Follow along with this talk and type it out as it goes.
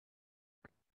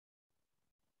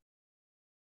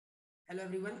Hello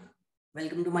everyone,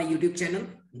 welcome to my YouTube channel.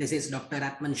 This is Dr.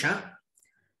 Atman Shah.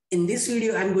 In this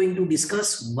video, I'm going to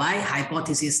discuss why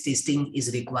hypothesis testing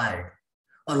is required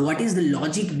or what is the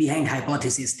logic behind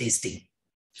hypothesis testing.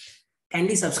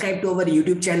 Kindly subscribe to our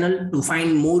YouTube channel to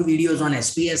find more videos on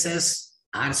SPSS,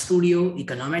 RStudio,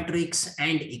 econometrics,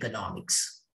 and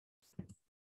economics.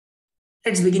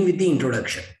 Let's begin with the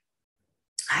introduction.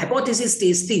 Hypothesis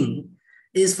testing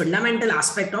is a fundamental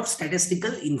aspect of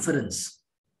statistical inference.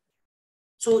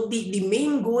 So the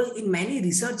main goal in many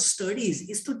research studies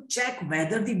is to check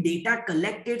whether the data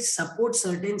collected supports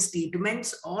certain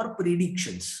statements or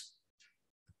predictions.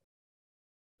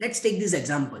 Let's take this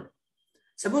example.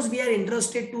 Suppose we are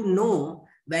interested to know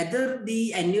whether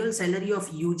the annual salary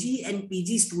of UG and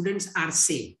PG students are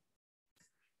same.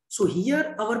 So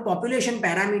here our population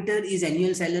parameter is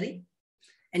annual salary,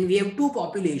 and we have two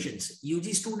populations,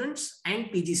 UG students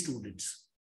and PG students.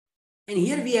 And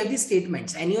here we have the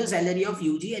statements, annual salary of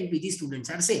UG and PG students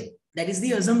are same. That is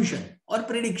the assumption or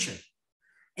prediction.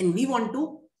 And we want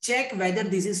to check whether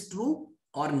this is true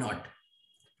or not.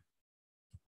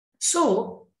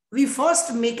 So we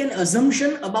first make an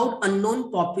assumption about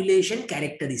unknown population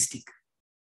characteristic.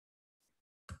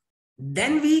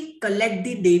 Then we collect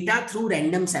the data through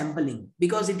random sampling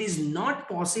because it is not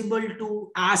possible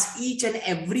to ask each and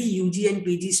every UG and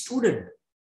PG student,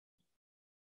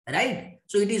 right?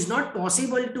 So it is not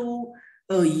possible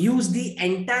to use the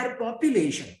entire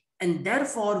population, and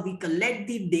therefore we collect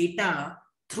the data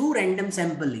through random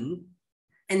sampling,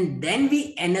 and then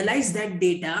we analyze that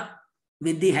data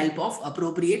with the help of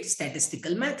appropriate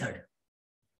statistical method.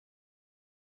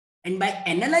 And by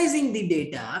analyzing the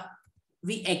data,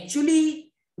 we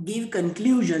actually give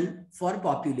conclusion for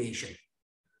population.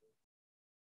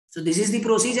 So this is the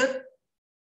procedure.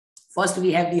 First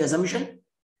we have the assumption,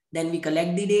 then we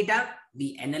collect the data,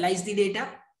 we analyze the data,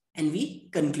 and we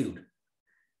conclude.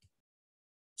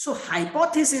 So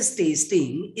hypothesis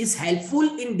testing is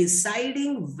helpful in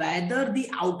deciding whether the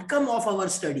outcome of our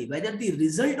study, whether the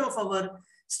result of our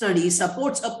study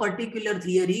supports a particular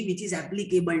theory which is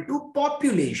applicable to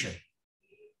population.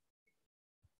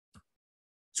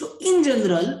 So in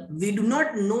general, we do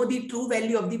not know the true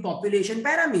value of the population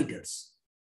parameters,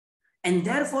 and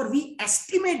therefore we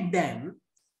estimate them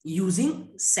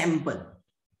using sample.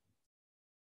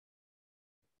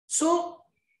 So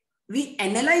we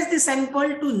analyze the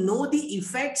sample to know the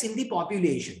effects in the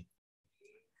population.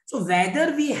 So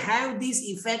whether we have this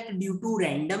effect due to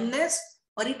randomness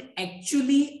or it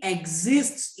actually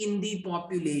exists in the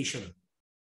population.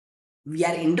 We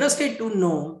are interested to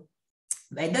know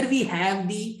whether we have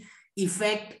the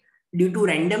effect due to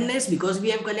randomness because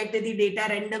we have collected the data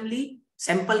randomly,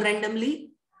 sample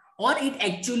randomly, or it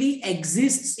actually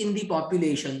exists in the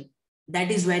population.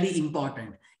 That is very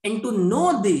important. And to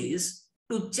know this,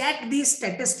 to check the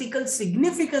statistical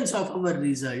significance of our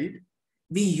result,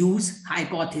 we use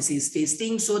hypothesis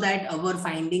testing so that our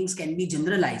findings can be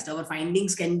generalized. Our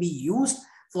findings can be used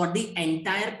for the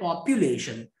entire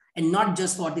population and not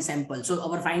just for the sample.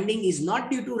 So our finding is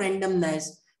not due to randomness,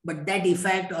 but that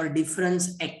effect or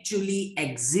difference actually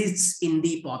exists in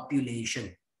the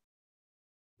population.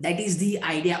 That is the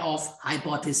idea of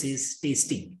hypothesis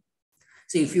testing.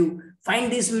 So if you find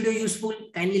this video useful,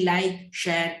 kindly like,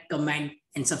 share, comment,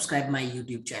 and subscribe my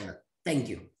YouTube channel. Thank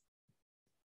you.